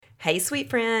Hey, sweet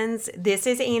friends, this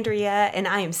is Andrea, and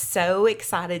I am so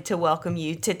excited to welcome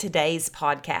you to today's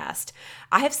podcast.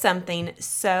 I have something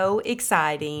so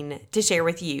exciting to share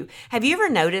with you. Have you ever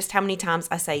noticed how many times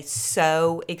I say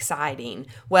so exciting?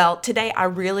 Well, today I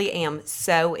really am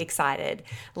so excited.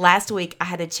 Last week, I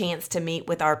had a chance to meet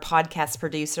with our podcast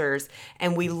producers,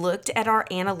 and we looked at our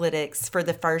analytics for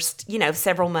the first,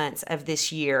 several months of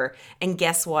this year. And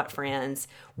guess what, friends?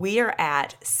 We are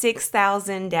at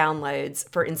 6,000 downloads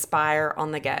for Inspire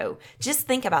on the Go. Just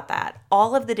think about that.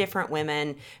 All of the different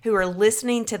women who are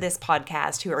listening to this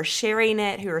podcast, who are sharing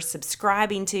it, who are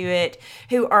subscribing to it,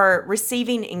 who are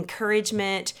receiving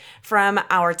encouragement from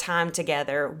our time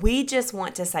together. We just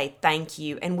want to say thank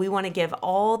you, and we want to give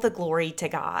all the glory to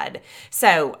God.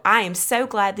 So I am so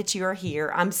glad that you are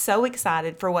here. I'm so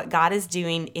excited for what God is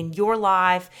doing in your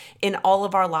life, in all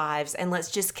of our lives, and let's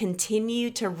just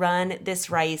continue to run this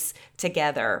race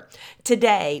together.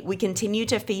 Today, we continue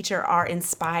to feature our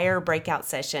Inspire breakout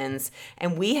sessions,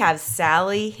 and we have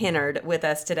Sally Hennard with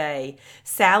us today.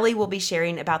 Sally will be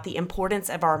sharing about the importance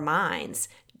of our minds.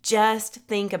 Just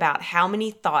think about how many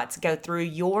thoughts go through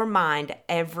your mind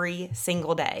every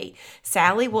single day.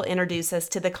 Sally will introduce us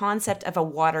to the concept of a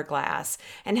water glass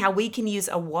and how we can use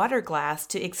a water glass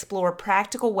to explore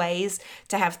practical ways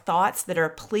to have thoughts that are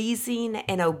pleasing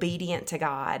and obedient to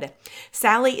God.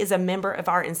 Sally is a member of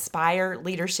our Inspire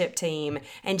leadership team,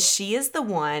 and she is the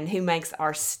one who makes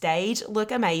our stage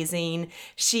look amazing.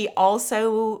 She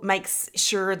also makes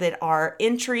sure that our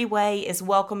entryway is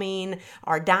welcoming,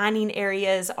 our dining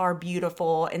areas are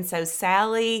beautiful. And so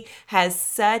Sally has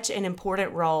such an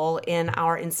important role in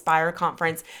our Inspire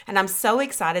conference. And I'm so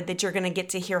excited that you're going to get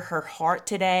to hear her heart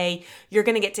today. You're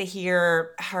going to get to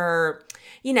hear her,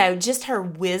 just her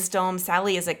wisdom.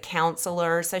 Sally is a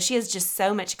counselor, so she has just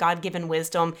so much God-given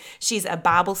wisdom. She's a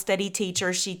Bible study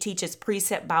teacher. She teaches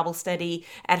Precept Bible Study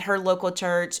at her local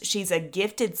church. She's a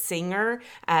gifted singer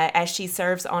as she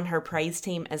serves on her praise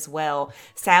team as well.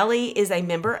 Sally is a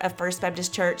member of First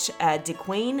Baptist Church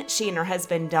DeQueen. She and her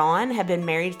husband, Dawn, have been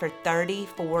married for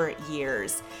 34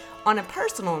 years. On a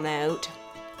personal note,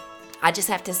 I just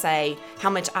have to say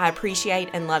how much I appreciate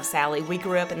and love Sally. We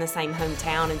grew up in the same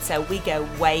hometown, and so we go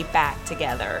way back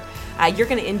together. You're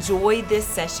going to enjoy this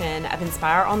session of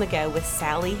Inspire on the Go with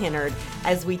Sally Hennard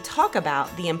as we talk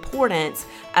about the importance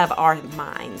of our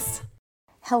minds.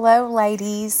 Hello,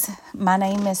 ladies. My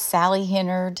name is Sally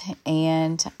Hennard,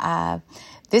 and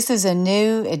this is a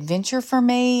new adventure for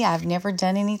me. I've never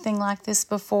done anything like this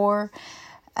before.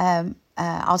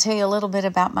 I'll tell you a little bit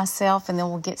about myself, and then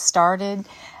we'll get started.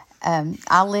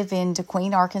 I live in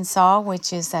DeQueen, Arkansas,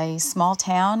 which is a small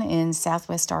town in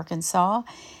southwest Arkansas,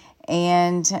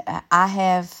 and I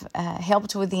have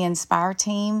helped with the Inspire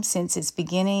team since its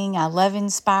beginning. I love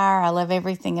Inspire. I love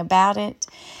everything about it.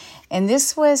 And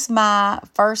this was my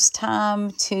first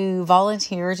time to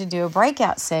volunteer to do a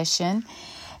breakout session,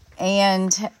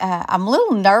 and I'm a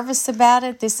little nervous about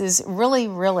it. This is really,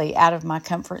 really out of my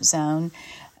comfort zone.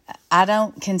 I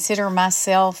don't consider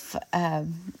myself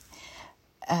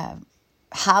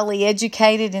highly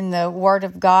educated in the Word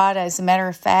of God. As a matter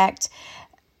of fact,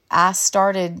 I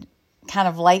started kind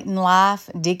of late in life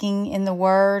digging in the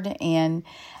Word, and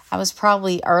I was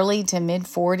probably early to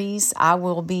mid-40s. I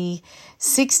will be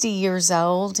 60 years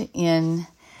old in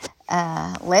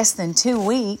less than 2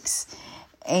 weeks.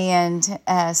 And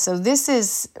so this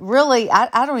is really,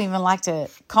 I don't even like to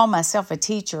call myself a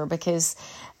teacher because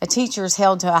a teacher is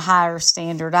held to a higher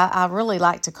standard. I really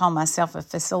like to call myself a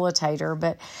facilitator,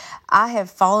 but I have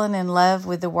fallen in love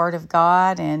with the Word of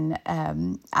God, and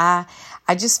I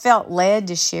just felt led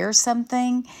to share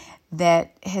something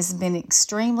that has been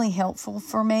extremely helpful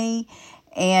for me.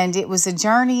 And it was a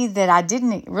journey that I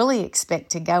didn't really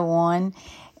expect to go on.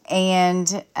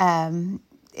 And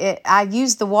I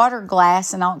used the water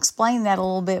glass, and I'll explain that a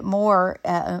little bit more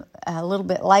a little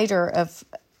bit later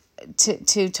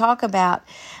to talk about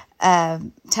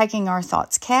taking our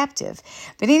thoughts captive.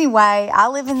 But anyway, I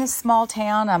live in this small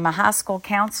town. I'm a high school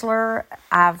counselor.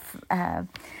 I've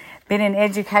been in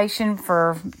education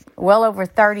for well over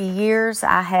 30 years.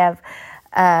 I have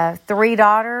 3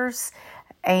 daughters,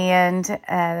 and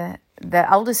the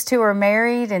oldest 2 are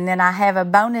married, and then I have a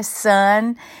bonus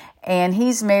son, and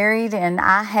he's married, and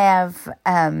I have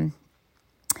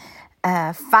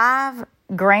 5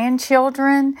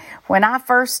 grandchildren. When I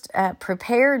first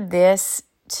prepared this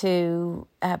to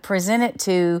present it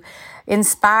to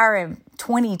Inspire in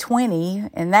 2020,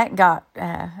 and that got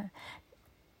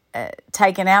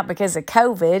taken out because of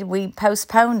COVID. We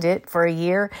postponed it for a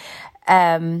year.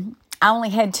 I only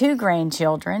had 2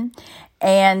 grandchildren,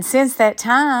 and since that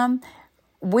time,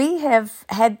 we have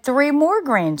had 3 more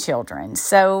grandchildren.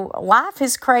 So life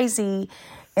is crazy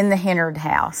in the Hennard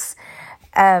house.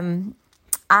 I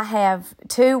have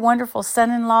 2 wonderful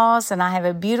son-in-laws, and I have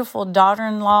a beautiful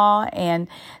daughter-in-law, and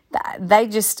they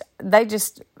just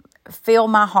fill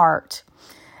my heart.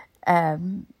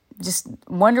 Just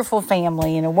wonderful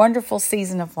family and a wonderful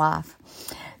season of life.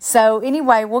 So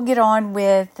anyway, we'll get on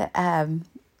with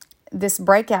this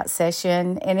breakout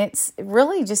session, and it's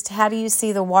really just how do you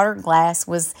see the water glass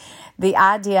was the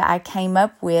idea I came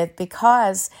up with,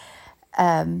 because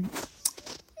I'm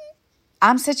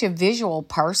such a visual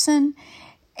person,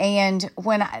 and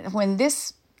when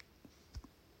this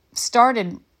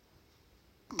started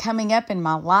coming up in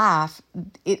my life,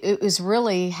 it was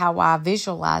really how I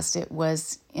visualized it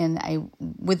was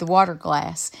with the water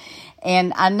glass.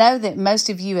 And I know that most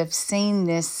of you have seen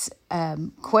this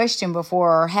question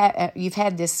before, or you've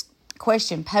had this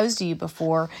question posed to you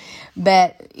before.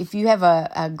 But if you have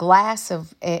a glass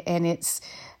and it's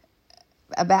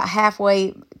about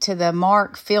halfway to the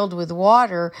mark filled with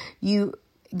water, you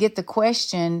get the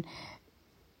question,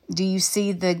 do you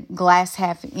see the glass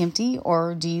half empty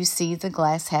or do you see the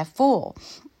glass half full?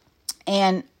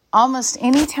 And almost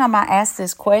any time I ask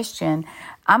this question,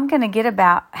 I'm going to get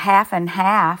about half and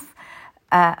half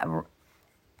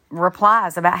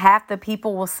replies. About half the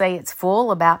people will say it's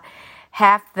full. About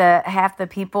half the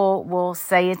people will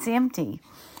say it's empty.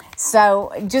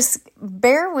 So just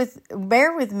bear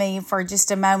with me for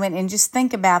just a moment and just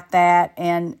think about that.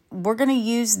 And we're going to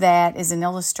use that as an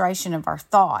illustration of our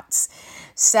thoughts.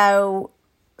 So,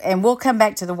 and we'll come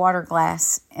back to the water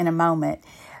glass in a moment.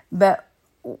 But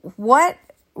what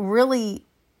really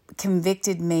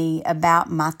convicted me about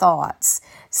my thoughts?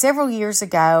 Several years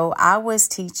ago, I was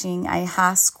teaching a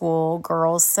high school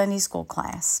girls' Sunday school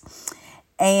class.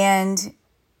 And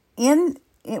in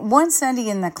one Sunday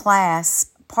in the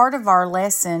class, part of our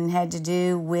lesson had to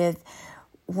do with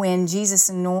when Jesus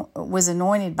was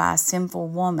anointed by a sinful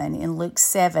woman in Luke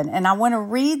 7. And I want to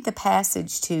read the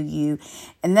passage to you.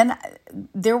 And then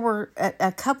there were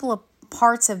a couple of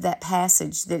parts of that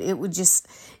passage that it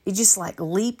just like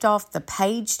leaped off the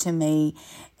page to me.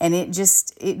 And it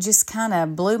just kind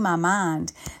of blew my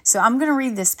mind. So I'm going to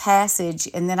read this passage,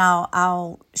 and then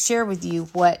I'll share with you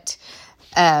what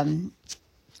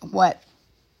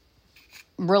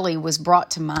really was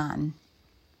brought to mind.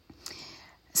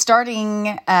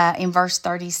 Starting in verse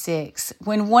 36,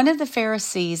 when one of the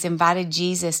Pharisees invited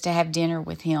Jesus to have dinner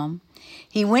with him,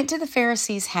 he went to the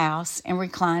Pharisee's house and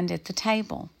reclined at the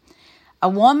table. A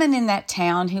woman in that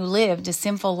town who lived a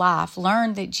sinful life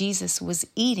learned that Jesus was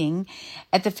eating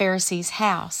at the Pharisee's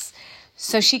house,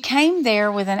 so she came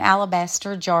there with an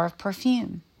alabaster jar of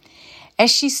perfume. As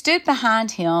she stood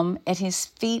behind him at his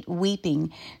feet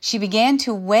weeping, she began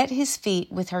to wet his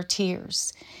feet with her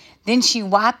tears. Then she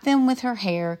wiped them with her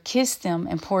hair, kissed them,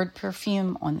 and poured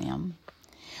perfume on them.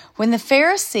 When the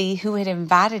Pharisee who had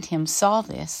invited him saw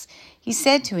this, he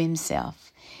said to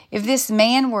himself, "If this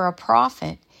man were a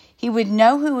prophet, he would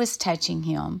know who is touching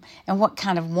him and what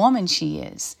kind of woman she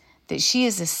is, that she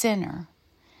is a sinner."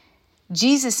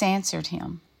 Jesus answered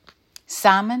him,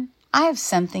 "Simon, I have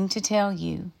something to tell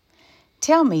you."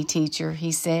 "Tell me, teacher,"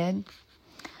 he said.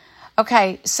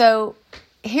 Okay, so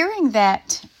hearing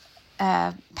that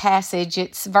passage,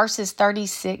 it's verses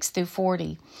 36 through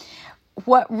 40.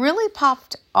 What really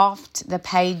popped off the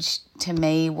page to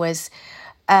me was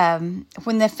when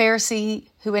the Pharisee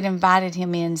who had invited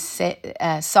him in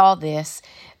saw this,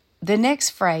 the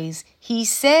next phrase, he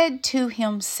said to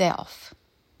himself.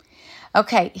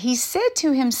 Okay, he said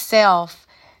to himself.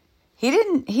 He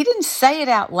didn't say it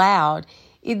out loud.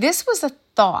 This was a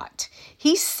thought.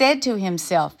 He said to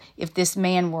himself, if this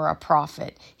man were a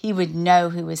prophet, he would know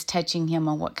who is touching him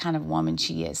and what kind of woman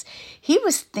she is. He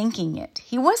was thinking it.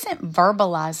 He wasn't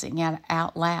verbalizing it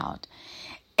out loud.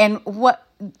 And what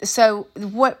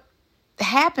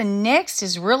happened next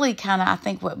is really kind of, I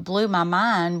think, what blew my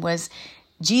mind was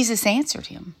Jesus answered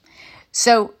him.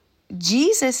 So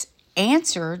Jesus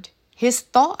answered his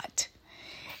thought.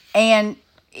 And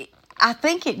I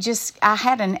think I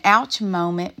had an ouch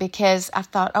moment because I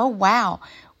thought, oh, wow,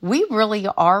 we really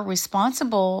are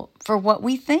responsible for what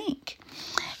we think.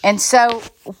 And so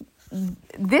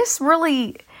this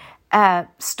really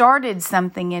started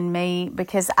something in me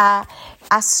because I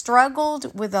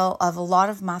struggled with a lot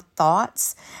of my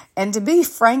thoughts. And to be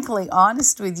frankly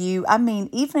honest with you, I mean,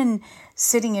 even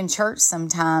sitting in church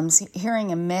sometimes,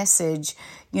 hearing a message,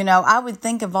 I would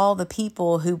think of all the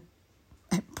people who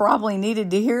probably needed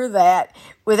to hear that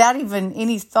without even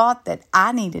any thought that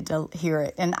I needed to hear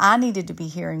it and I needed to be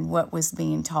hearing what was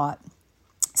being taught.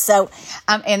 So,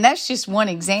 and that's just one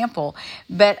example,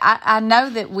 but I know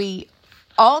that we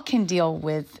all can deal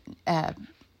with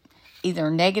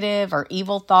either negative or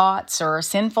evil thoughts or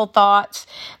sinful thoughts,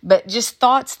 but just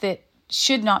thoughts that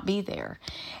should not be there.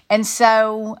 And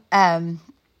so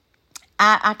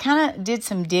I kind of did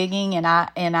some digging, and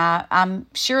I'm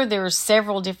sure there's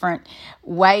several different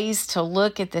ways to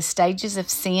look at the stages of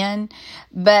sin,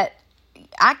 but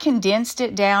I condensed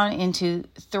it down into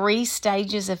 3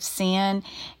 stages of sin,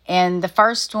 and the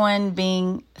first one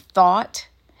being thought,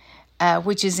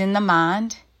 which is in the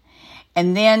mind.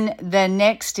 And then the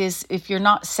next is, if you're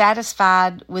not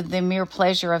satisfied with the mere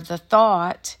pleasure of the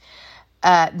thought,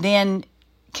 then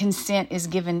consent is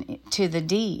given to the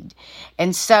deed.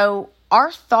 And so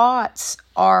our thoughts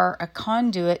are a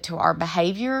conduit to our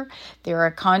behavior. They're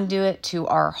a conduit to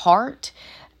our heart.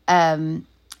 And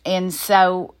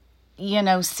so,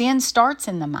 sin starts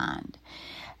in the mind.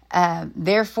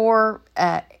 Therefore,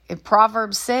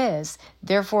 Proverbs says,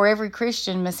 therefore every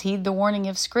Christian must heed the warning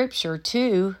of Scripture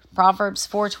too. Proverbs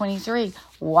 4:23,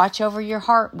 watch over your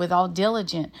heart with all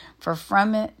diligence, for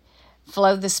from it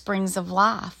flow the springs of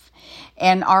life.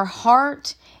 And our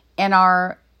heart and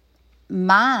our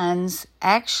minds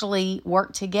actually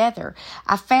work together.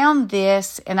 I found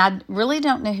this, and I really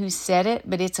don't know who said it,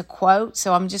 but it's a quote,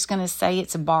 so I'm just going to say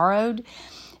it's borrowed.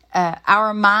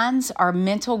 Our minds are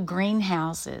mental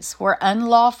greenhouses where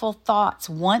unlawful thoughts,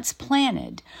 once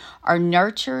planted, are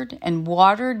nurtured and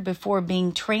watered before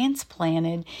being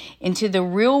transplanted into the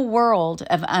real world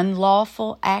of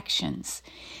unlawful actions.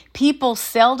 People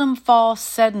seldom fall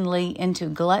suddenly into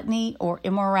gluttony or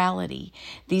immorality.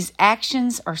 These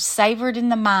actions are savored in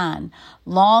the mind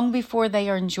long before they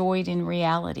are enjoyed in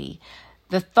reality.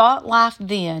 The thought life,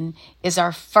 then, is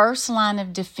our first line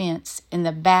of defense in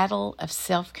the battle of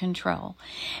self-control.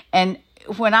 And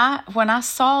when I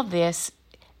saw this,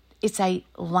 it's a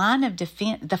line of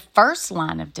defense, the first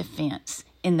line of defense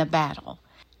in the battle.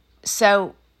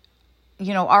 So,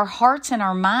 our hearts and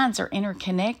our minds are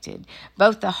interconnected.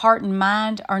 Both the heart and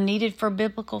mind are needed for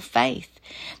biblical faith.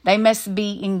 They must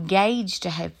be engaged to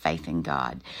have faith in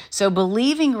God. So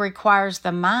believing requires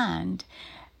the mind,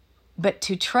 but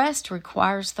to trust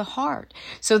requires the heart.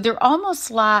 So they're almost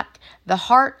like the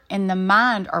heart and the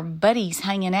mind are buddies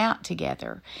hanging out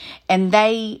together, and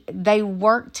they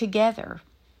work together.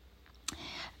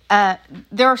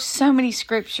 There are so many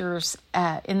scriptures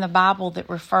in the Bible that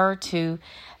refer to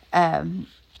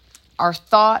our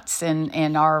thoughts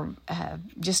and our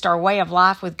just our way of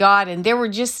life with God. And there were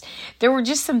just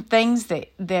some things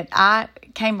that I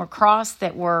came across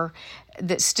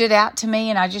that stood out to me,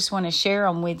 and I just want to share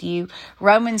them with you.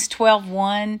 Romans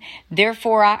 12:1,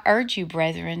 therefore I urge you,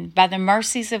 brethren, by the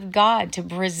mercies of God, to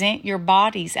present your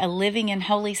bodies a living and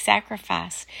holy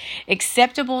sacrifice,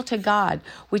 acceptable to God,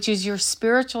 which is your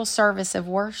spiritual service of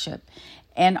worship.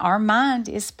 And our mind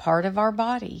is part of our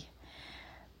body.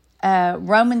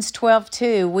 Romans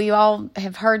 12:2, we all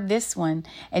have heard this one.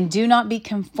 And do not be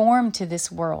conformed to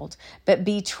this world, but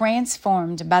be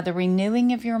transformed by the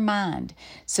renewing of your mind,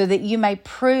 so that you may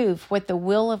prove what the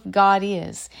will of God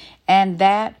is, and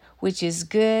that which is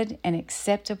good and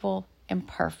acceptable and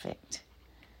perfect.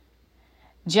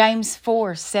 James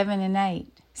 4:7-8,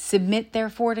 submit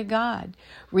therefore to God.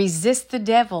 Resist the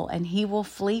devil, and he will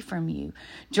flee from you.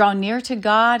 Draw near to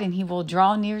God, and he will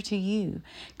draw near to you.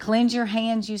 Cleanse your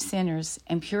hands, you sinners,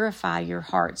 and purify your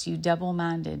hearts, you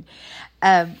double-minded.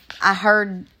 I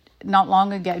heard not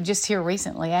long ago, just here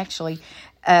recently actually,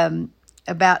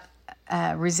 about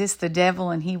resist the devil,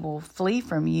 and he will flee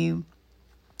from you.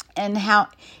 And how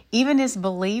even as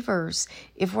believers,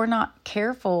 if we're not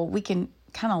careful, we can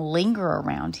kind of linger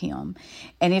around him.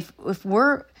 And if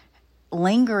we're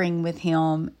lingering with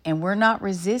him and we're not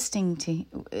resisting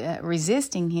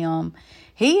him,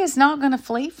 he is not going to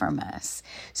flee from us.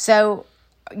 So,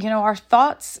 our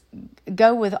thoughts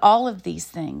go with all of these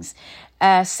things.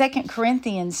 2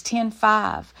 Corinthians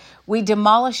 10:5, we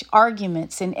demolish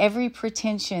arguments and every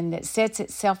pretension that sets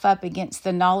itself up against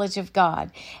the knowledge of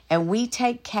God, and we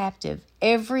take captive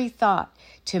every thought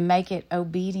to make it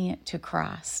obedient to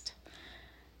Christ.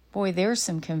 Boy, there's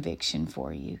some conviction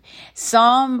for you.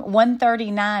 Psalm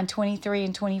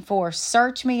 139:23-24.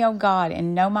 Search me, O God,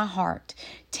 and know my heart.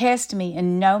 Test me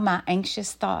and know my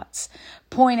anxious thoughts.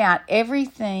 Point out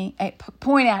anything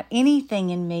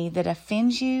in me that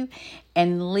offends you,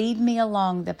 and lead me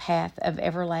along the path of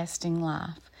everlasting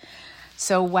life.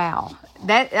 So, wow.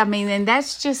 And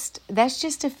that's just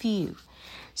a few.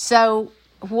 So,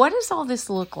 what does all this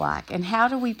look like, and how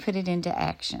do we put it into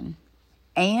action?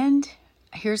 And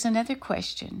here's another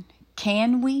question.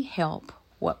 Can we help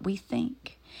what we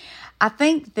think? I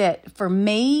think that for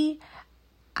me,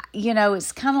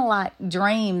 it's kind of like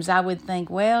dreams. I would think,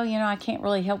 well, I can't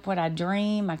really help what I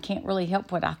dream. I can't really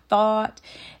help what I thought,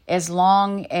 as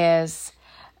long as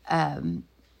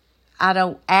I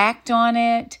don't act on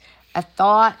it. A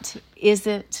thought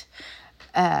isn't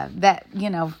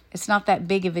it's not that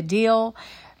big of a deal.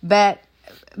 But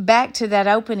back to that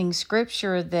opening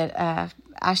scripture that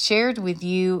I shared with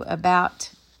you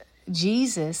about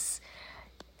Jesus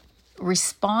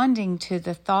responding to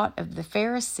the thought of the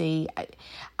Pharisee.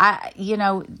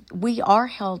 We are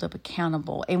held up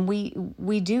accountable, and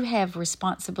we do have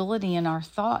responsibility in our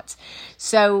thoughts.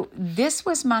 So this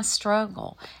was my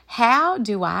struggle. How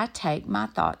do I take my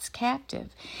thoughts captive?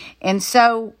 And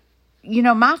so,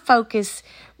 my focus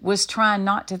was trying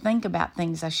not to think about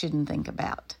things I shouldn't think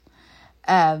about.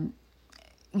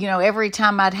 Every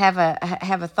time I'd have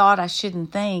a thought I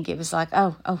shouldn't think, it was like,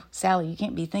 oh, Sally, you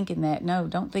can't be thinking that. No,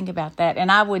 don't think about that.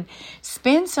 And I would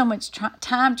spend so much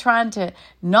time trying to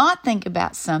not think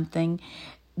about something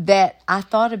that I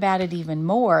thought about it even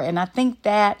more. And I think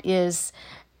that is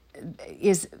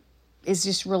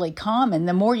just really common.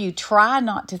 The more you try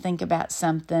not to think about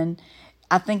something,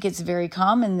 I think it's very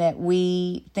common that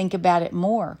we think about it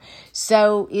more.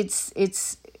 So it's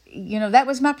that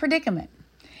was my predicament.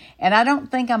 And I don't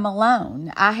think I'm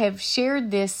alone. I have shared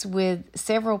this with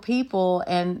several people,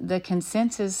 and the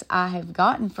consensus I have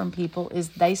gotten from people is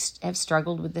they have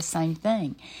struggled with the same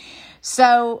thing.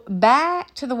 So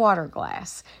back to the water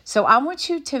glass. So I want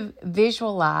you to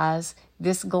visualize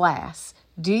this glass.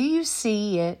 Do you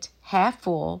see it half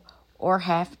full or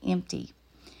half empty?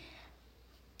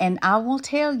 And I will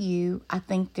tell you, I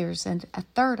think there's a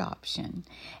third option.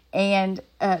 And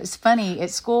it's funny, at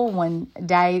school one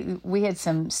day, we had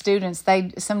some students,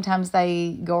 sometimes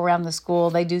they go around the school,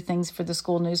 they do things for the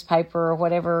school newspaper or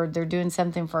whatever, they're doing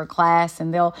something for a class,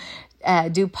 and they'll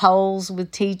do polls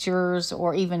with teachers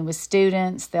or even with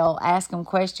students. They'll ask them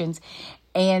questions.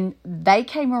 And they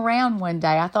came around one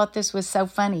day. I thought this was so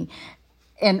funny.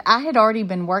 And I had already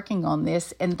been working on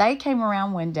this, and they came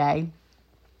around one day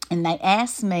and they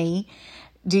asked me,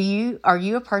 are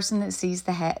you a person that sees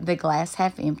the glass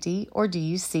half empty, or do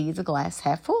you see the glass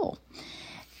half full?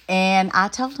 And I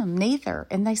told them neither.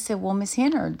 And they said, well, Miss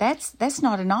Henner, that's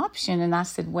not an option. And I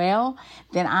said, well,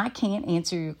 then I can't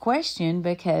answer your question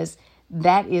because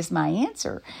that is my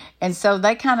answer. And so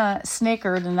they kind of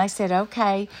snickered and they said,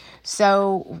 okay,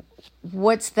 so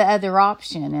what's the other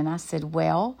option? And I said,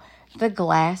 well, the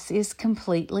glass is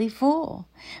completely full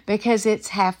because it's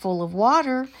half full of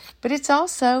water, but it's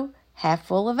also half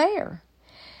full of air.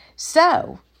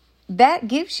 So that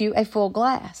gives you a full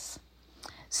glass.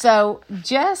 So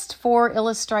just for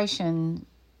illustration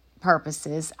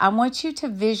purposes, I want you to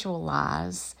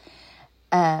visualize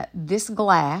this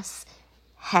glass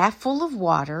half full of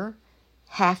water,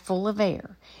 half full of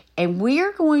air. And we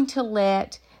are going to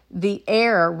let the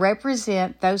air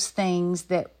represent those things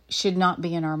that should not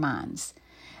be in our minds.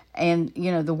 And,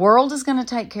 the world is going to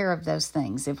take care of those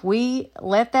things. If we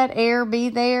let that air be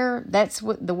there, that's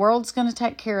what the world's going to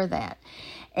take care of that.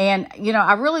 And,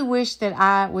 I really wish that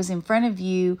I was in front of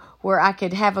you where I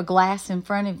could have a glass in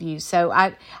front of you. So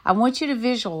I want you to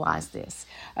visualize this.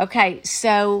 Okay,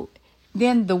 so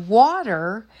then the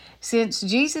water, since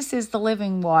Jesus is the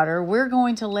living water, we're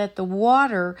going to let the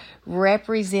water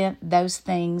represent those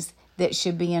things that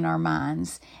should be in our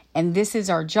minds. And this is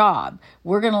our job.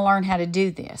 We're going to learn how to do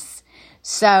this.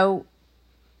 So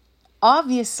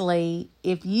obviously,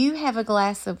 if you have a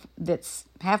glass that's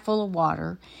half full of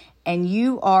water, and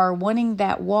you are wanting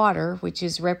that water, which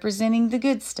is representing the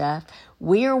good stuff,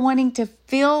 we are wanting to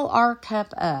fill our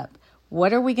cup up.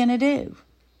 What are we going to do?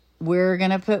 We're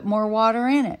going to put more water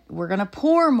in it. We're going to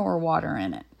pour more water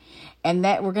in it. And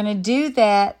that we're going to do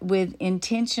that with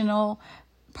intentional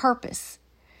purpose.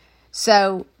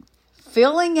 So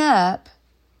filling up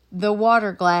the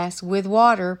water glass with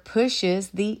water pushes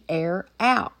the air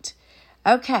out.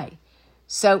 Okay,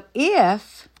 so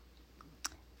if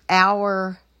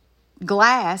our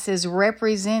glass is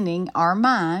representing our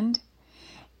mind,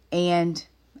 and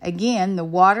again, the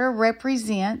water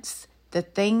represents the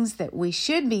things that we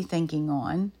should be thinking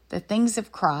on, the things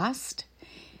of Christ,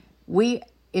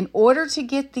 in order to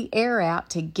get the air out,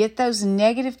 to get those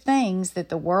negative things that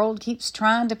the world keeps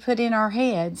trying to put in our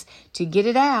heads, to get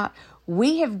it out,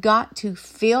 we have got to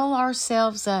fill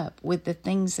ourselves up with the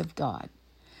things of God.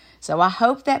 So I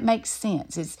hope that makes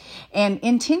sense. And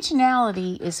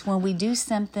intentionality is when we do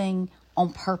something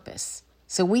on purpose.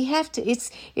 So we have to,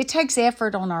 it takes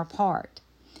effort on our part.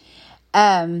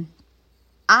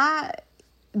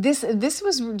 This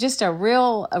was just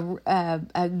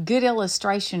a good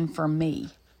illustration for me.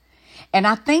 And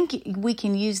I think we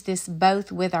can use this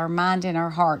both with our mind and our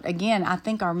heart. Again, I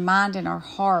think our mind and our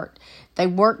heart, they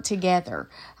work together.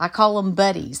 I call them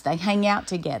buddies. They hang out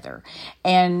together.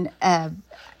 And,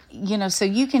 so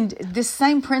this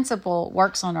same principle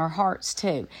works on our hearts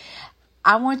too.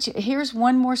 Here's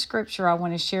one more scripture I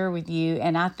want to share with you,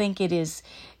 and I think it is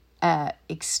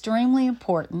extremely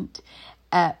important.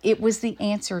 It was the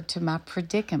answer to my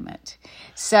predicament.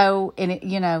 So,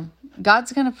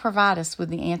 God's going to provide us with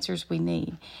the answers we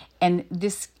need. And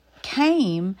this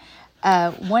came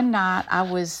one night. I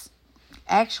was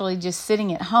actually just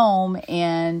sitting at home,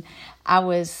 and I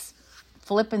was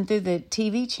flipping through the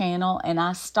TV channel, and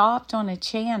I stopped on a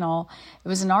channel. It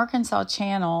was an Arkansas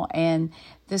channel, and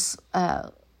this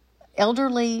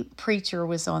elderly preacher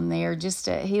was on there.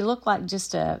 He looked like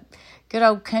just a good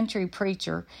old country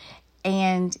preacher,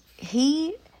 and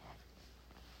he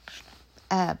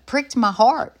pricked my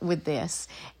heart with this.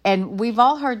 And we've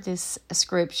all heard this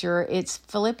scripture. It's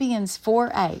Philippians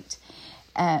 4:8,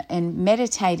 and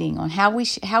meditating on how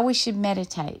we should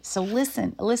meditate. So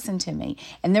listen to me,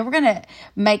 and then we're going to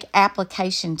make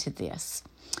application to this.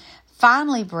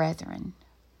 Finally, brethren,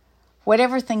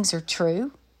 whatever things are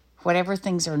true, whatever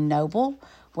things are noble,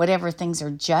 whatever things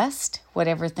are just,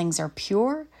 whatever things are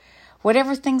pure,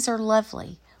 whatever things are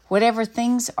lovely, whatever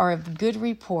things are of good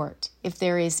report, if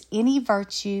there is any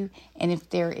virtue and if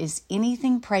there is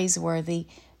anything praiseworthy,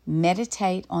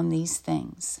 meditate on these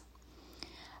things.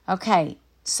 Okay,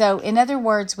 so in other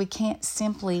words, we can't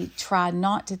simply try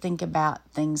not to think about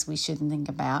things we shouldn't think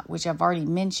about, which I've already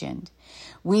mentioned.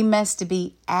 We must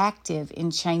be active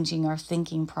in changing our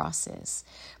thinking process.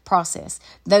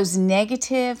 Those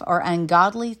negative or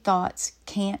ungodly thoughts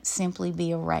can't simply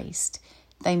be erased.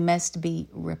 They must be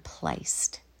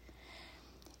replaced.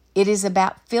 It is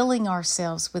about filling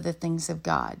ourselves with the things of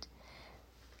God.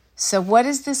 So what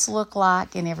does this look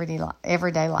like in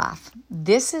everyday life?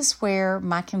 This is where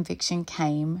my conviction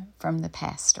came from the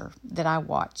pastor that I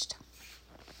watched.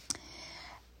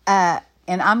 And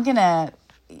I'm going to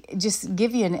just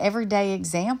give you an everyday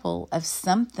example of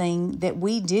something that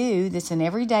we do that's an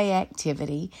everyday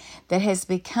activity that has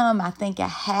become, I think, a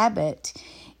habit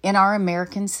in our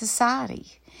American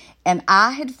society. And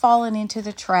I had fallen into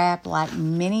the trap like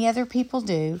many other people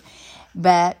do,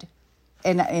 but,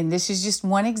 and this is just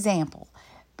one example,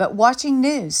 but watching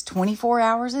news 24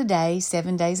 hours a day,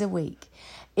 7 days a week.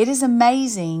 It is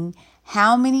amazing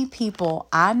how many people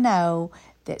I know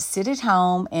that sit at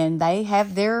home and they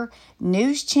have their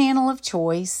news channel of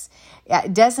choice.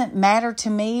 It doesn't matter to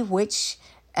me which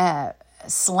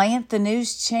slant the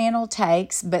news channel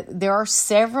takes, but there are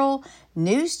several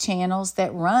news channels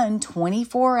that run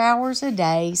 24 hours a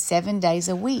day, 7 days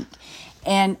a week.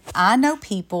 And I know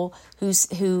people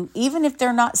who even if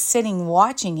they're not sitting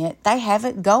watching it, they have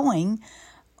it going.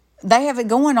 They have it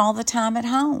going all the time at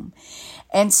home.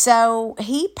 And so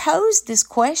he posed this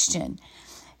question.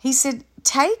 He said,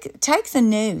 take the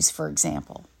news, for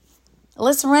example.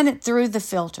 Let's run it through the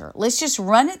filter. Let's just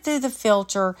run it through the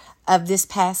filter of this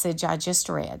passage I just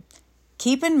read.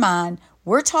 Keep in mind,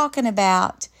 we're talking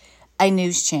about a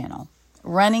news channel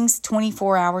running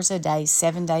 24 hours a day,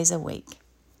 7 days a week.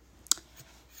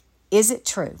 Is it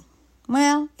true?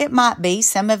 Well, it might be.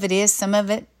 Some of it is, some of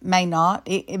it may not.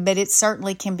 But it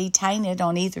certainly can be tainted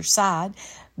on either side.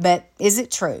 But is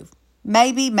it true?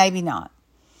 Maybe, maybe not.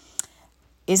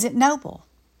 Is it noble?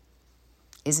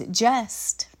 Is it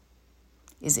just?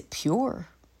 Is it pure?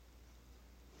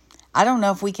 I don't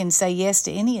know if we can say yes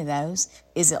to any of those.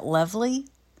 Is it lovely?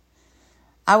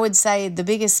 I would say the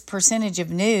biggest percentage of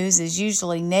news is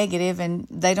usually negative, and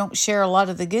they don't share a lot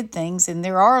of the good things, and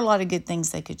there are a lot of good things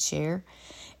they could share.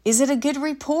 Is it a good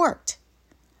report?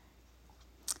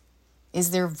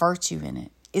 Is there virtue in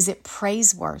it? Is it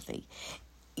praiseworthy?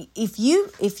 If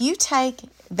you take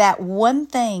that one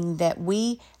thing that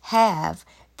we have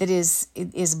that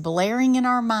is blaring in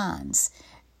our minds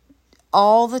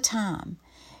all the time,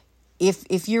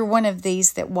 if you're one of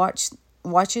these that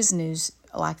watches news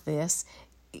like this,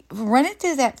 run it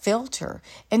through that filter,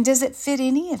 and does it fit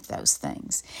any of those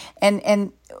things?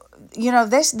 And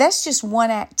that's just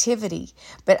one activity,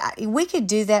 but we could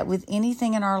do that with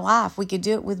anything in our life. We could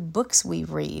do it with books we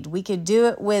read. We could do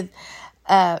it with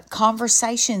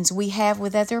conversations we have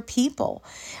with other people.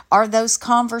 Are those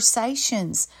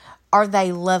conversations, are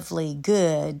they lovely,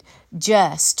 good,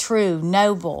 just, true,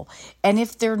 noble? And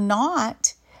if they're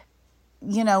not,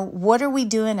 what are we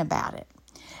doing about it?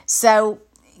 So,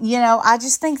 I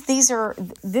just think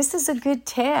this is a good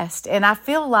test. And I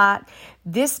feel like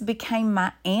this became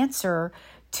my answer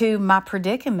to my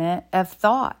predicament of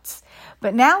thoughts.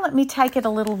 But now let me take it a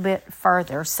little bit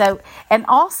further. And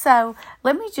also,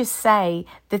 let me just say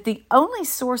that the only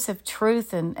source of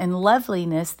truth and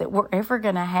loveliness that we're ever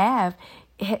going to have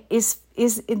is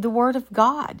in the Word of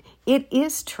God. It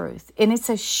is truth, and it's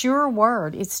a sure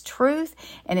word. It's truth,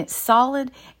 and it's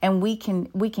solid, and we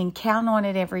can count on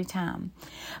it every time.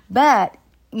 But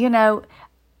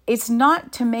it's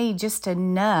not, to me, just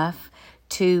enough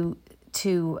to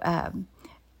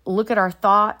look at our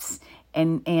thoughts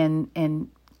and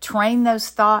train those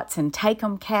thoughts and take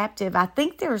them captive. I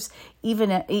think there's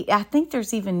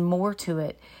even more to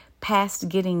it past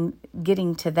getting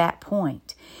to that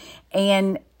point.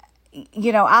 And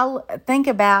I'll think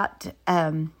about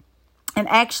and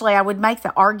actually I would make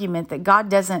the argument that God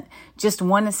doesn't just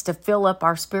want us to fill up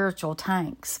our spiritual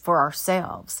tanks for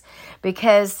ourselves,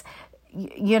 because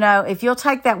if you'll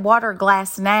take that water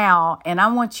glass now and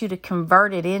I want you to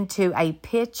convert it into a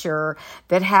pitcher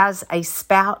that has a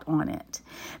spout on it,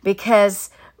 because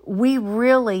we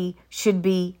really should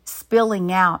be spilling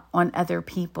out on other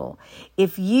people.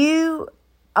 If you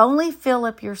only fill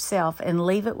up yourself and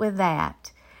leave it with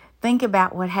that, think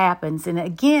about what happens. And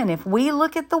again, if we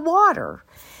look at the water,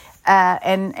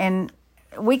 and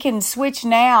we can switch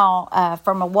now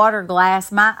from a water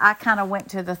glass. I kind of went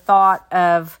to the thought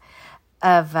of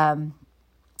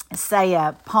say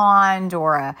a pond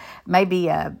or maybe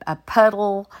a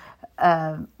puddle,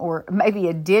 or maybe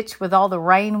a ditch with all the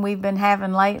rain we've been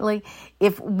having lately.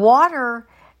 If water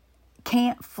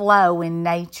can't flow in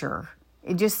nature,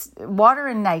 water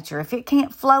in nature, if it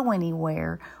can't flow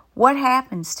anywhere, what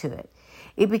happens to it?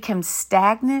 It becomes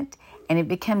stagnant, and it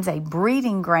becomes a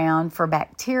breeding ground for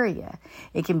bacteria.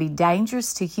 It can be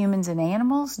dangerous to humans and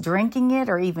animals. Drinking it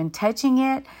or even touching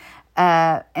it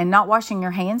and not washing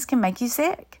your hands can make you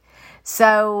sick.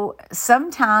 So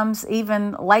sometimes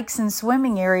even lakes and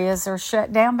swimming areas are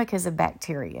shut down because of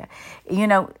bacteria.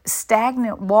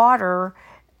 Stagnant water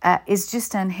is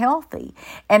just unhealthy.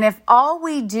 And if all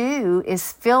we do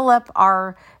is fill up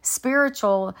our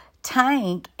spiritual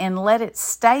tank and let it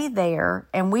stay there,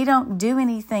 and we don't do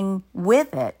anything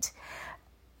with it,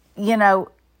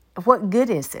 what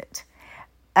good is it?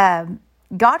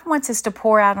 God wants us to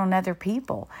pour out on other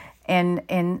people and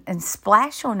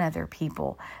splash on other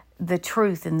people the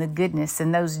truth and the goodness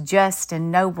and those just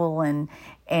and noble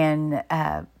and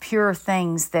pure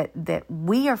things that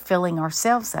we are filling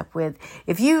ourselves up with.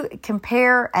 If you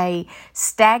compare a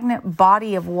stagnant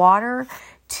body of water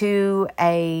to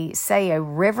a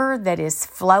river that is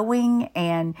flowing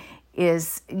and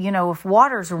is, if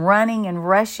water's running and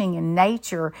rushing in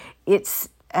nature, it's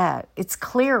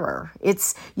clearer.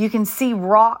 You can see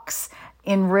rocks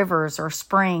in rivers or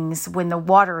springs when the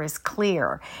water is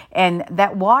clear, and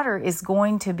that water is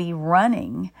going to be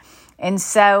running. And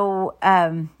so,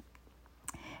 I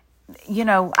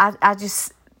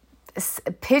just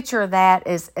picture that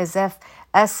as if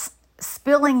us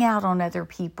spilling out on other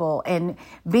people and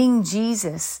being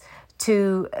Jesus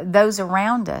to those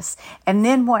around us. And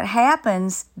then what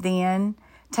happens then,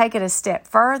 take it a step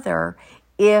further,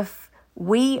 if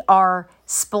we are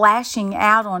splashing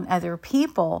out on other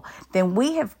people, then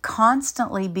we have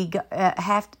constantly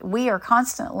we are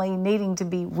constantly needing to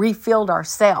be refilled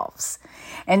ourselves.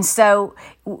 And so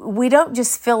we don't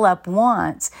just fill up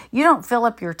once. You don't fill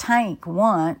up your tank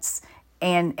once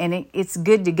and it's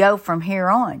good to go from here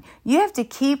on. You have to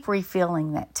keep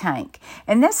refilling that tank.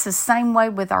 And that's the same way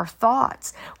with our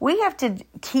thoughts. We have to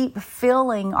keep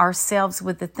filling ourselves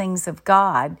with the things of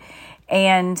God,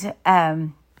 and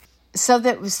so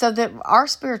that our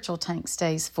spiritual tank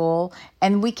stays full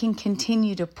and we can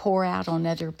continue to pour out on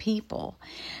other people.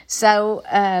 So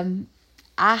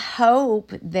I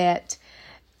hope that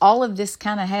all of this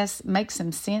kind of makes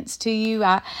some sense to you.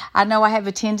 I know I have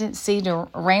a tendency to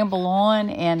ramble on,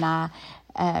 and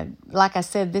like I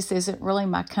said, this isn't really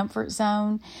my comfort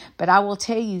zone, but I will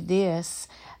tell you this.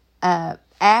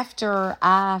 After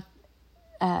I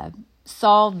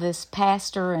saw this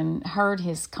pastor and heard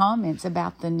his comments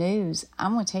about the news,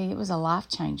 I'm going to tell you, it was a life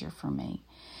changer for me.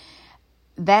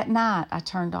 That night, I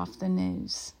turned off the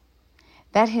news.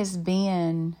 That has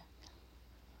been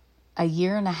a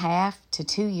year and a half to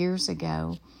 2 years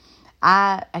ago.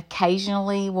 I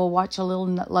occasionally will watch a little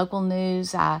local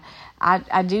news. I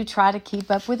do try to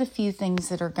keep up with a few things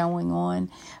that are going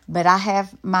on, but I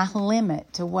have my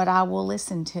limit to what I will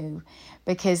listen to,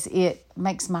 because it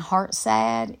makes my heart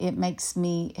sad. It makes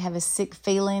me have a sick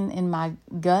feeling in my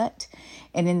gut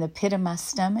and in the pit of my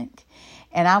stomach.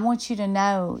 And I want you to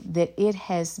know that it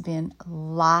has been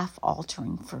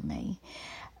life-altering for me.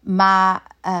 My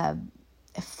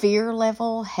fear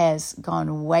level has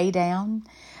gone way down.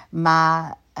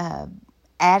 My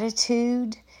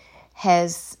attitude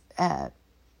has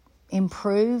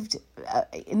improved.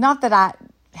 Not that I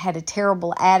had a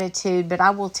terrible attitude, but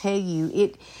I will tell you,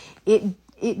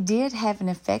 it did have an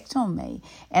effect on me.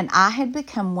 And I had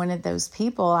become one of those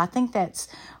people. I think that's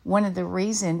one of the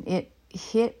reasons it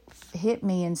hit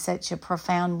me in such a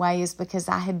profound way, is because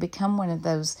I had become one of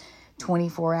those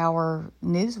 24-hour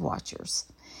news watchers.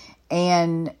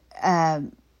 And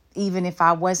even if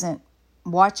I wasn't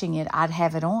watching it, I'd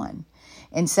have it on.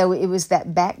 And so it was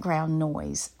that background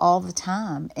noise all the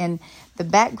time. And the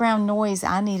background noise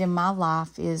I need in my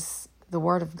life is the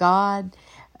Word of God,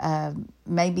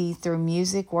 maybe through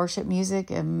music, worship music.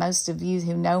 And most of you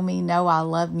who know me know I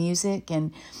love music.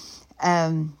 And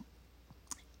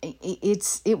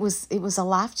it was a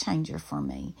life changer for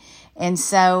me. And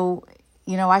so,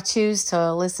 I choose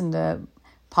to listen to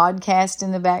podcast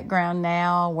in the background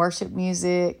now, worship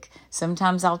music.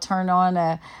 Sometimes I'll turn on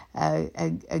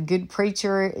a good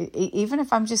preacher. Even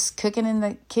if I'm just cooking in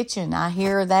the kitchen, I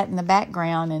hear that in the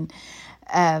background.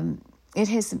 And it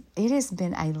has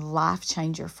been a life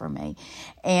changer for me.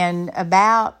 And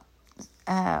about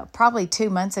probably 2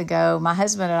 months ago, my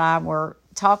husband and I were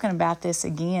talking about this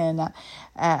again.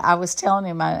 I was telling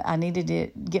him I needed to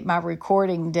get my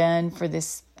recording done for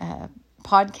this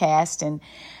podcast,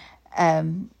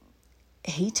 and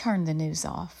he turned the news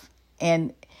off.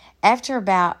 And after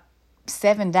about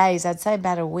 7 days, I'd say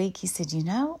about a week, he said,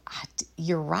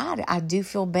 you're right, I do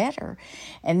feel better.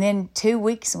 And then 2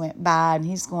 weeks went by, and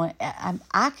he's going,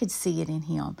 I could see it in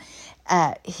him.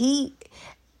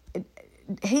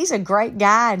 He's a great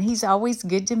guy, and he's always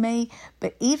good to me,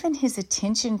 but even his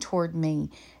attention toward me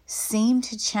seemed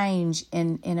to change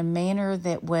in a manner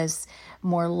that was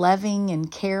more loving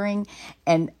and caring,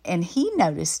 and he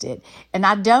noticed it. And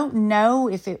I don't know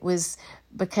if it was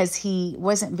because he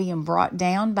wasn't being brought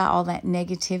down by all that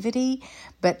negativity,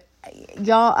 but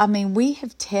y'all, we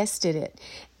have tested it,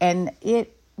 and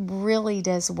it really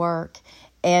does work.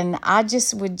 And I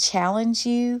just would challenge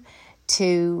you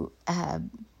to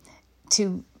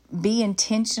be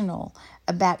intentional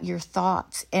about your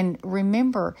thoughts. And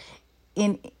remember,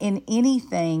 in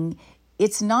anything,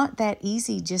 it's not that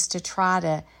easy just to try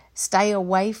to stay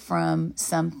away from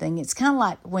something. It's kind of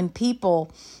like when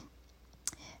people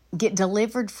get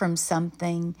delivered from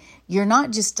something, you're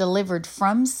not just delivered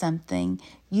from something,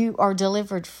 you are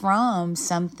delivered from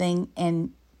something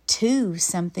and to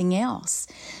something else.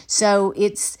 So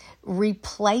it's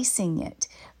replacing it.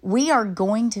 We are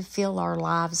going to fill our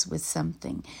lives with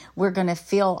something. We're going to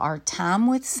fill our time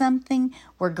with something.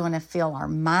 We're going to fill our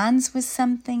minds with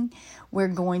something. We're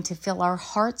going to fill our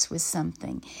hearts with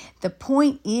something. The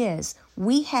point is,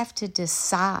 we have to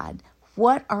decide,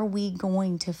 what are we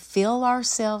going to fill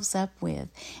ourselves up with?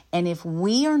 And if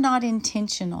we are not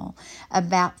intentional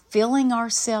about filling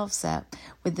ourselves up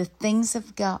with the things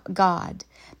of God,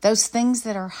 those things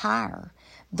that are higher,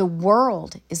 the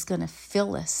world is going to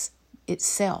fill us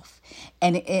itself.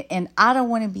 And I don't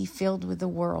want to be filled with the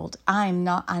world. I am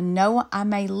not. I know I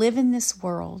may live in this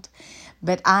world,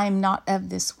 but I am not of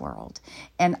this world.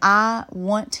 And I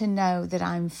want to know that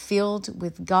I'm filled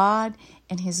with God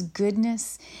and His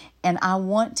goodness. And I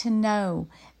want to know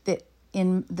that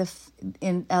in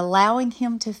allowing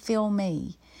Him to fill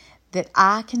me, that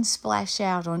I can splash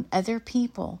out on other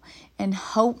people and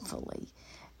hopefully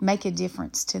make a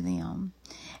difference to them.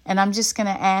 And I'm just going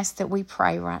to ask that we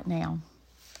pray right now.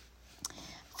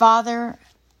 Father,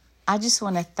 I just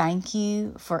want to thank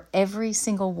you for every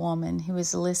single woman who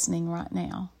is listening right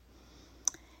now.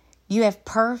 You have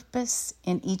purpose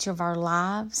in each of our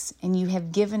lives, and you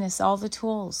have given us all the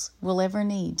tools we'll ever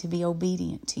need to be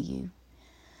obedient to you.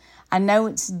 I know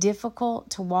it's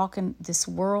difficult to walk in this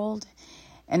world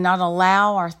and not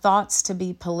allow our thoughts to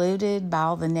be polluted by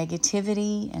all the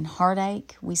negativity and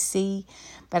heartache we see.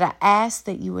 But I ask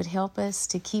that you would help us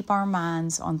to keep our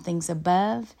minds on things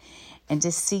above and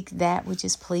to seek that which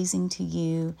is pleasing to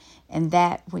you and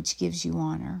that which gives you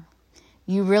honor.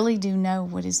 You really do know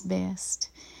what is best.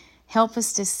 Help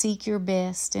us to seek your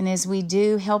best. And as we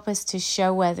do, help us to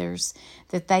show others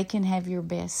that they can have your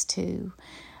best too.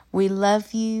 We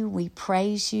love you, we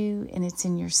praise you, and it's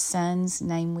in your Son's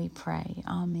name we pray.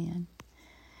 Amen.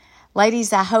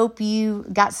 Ladies, I hope you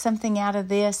got something out of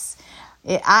this.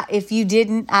 If you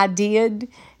didn't, I did.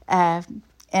 And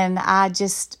I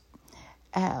just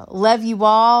love you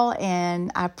all,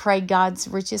 and I pray God's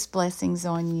richest blessings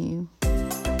on you.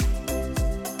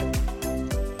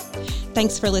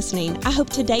 Thanks for listening. I hope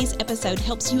today's episode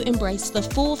helps you embrace the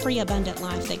full, free, abundant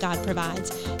life that God provides.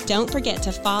 Don't forget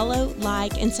to follow,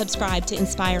 like, and subscribe to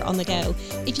Inspire on the Go.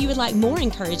 If you would like more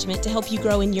encouragement to help you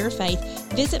grow in your faith,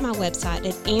 visit my website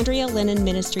at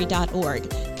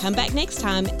AndreaLennonMinistry.org. Come back next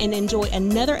time and enjoy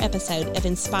another episode of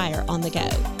Inspire on the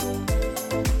Go.